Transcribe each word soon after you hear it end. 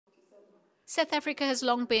South Africa has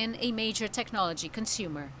long been a major technology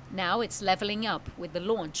consumer. Now it's leveling up with the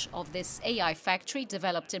launch of this AI factory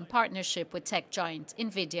developed in partnership with tech giant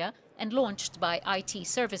Nvidia and launched by IT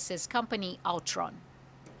services company Altron.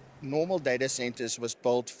 Normal data centers was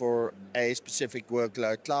built for a specific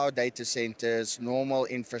workload, cloud data centers, normal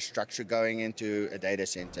infrastructure going into a data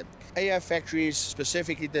center. AI factory is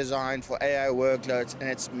specifically designed for AI workloads, and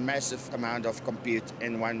it's massive amount of compute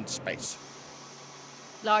in one space.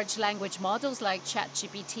 Large language models like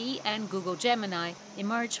ChatGPT and Google Gemini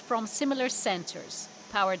emerge from similar centers.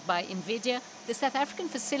 Powered by Nvidia, the South African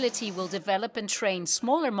facility will develop and train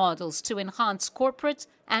smaller models to enhance corporate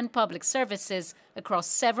and public services across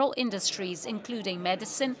several industries, including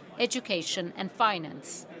medicine, education, and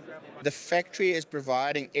finance. The factory is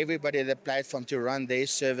providing everybody the platform to run their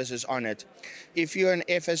services on it. If you're an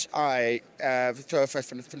FSI, so a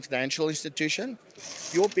financial institution,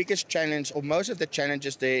 your biggest challenge, or most of the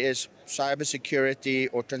challenges there, is cybersecurity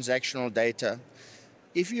or transactional data.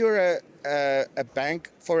 If you're a bank,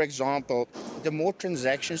 for example, the more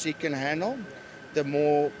transactions you can handle, the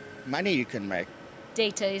more money you can make.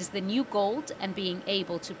 Data is the new gold, and being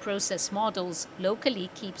able to process models locally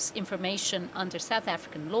keeps information under South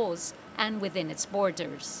African laws and within its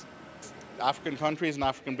borders. African countries and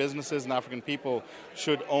African businesses and African people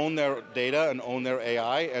should own their data and own their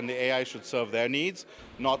AI, and the AI should serve their needs,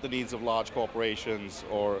 not the needs of large corporations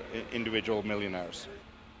or individual millionaires.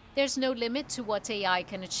 There's no limit to what AI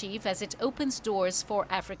can achieve as it opens doors for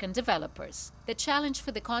African developers. The challenge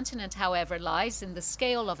for the continent, however, lies in the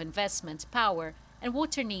scale of investment, power, and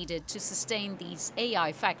water needed to sustain these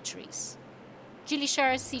AI factories. Julie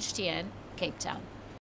Shar, CGTN, Cape Town.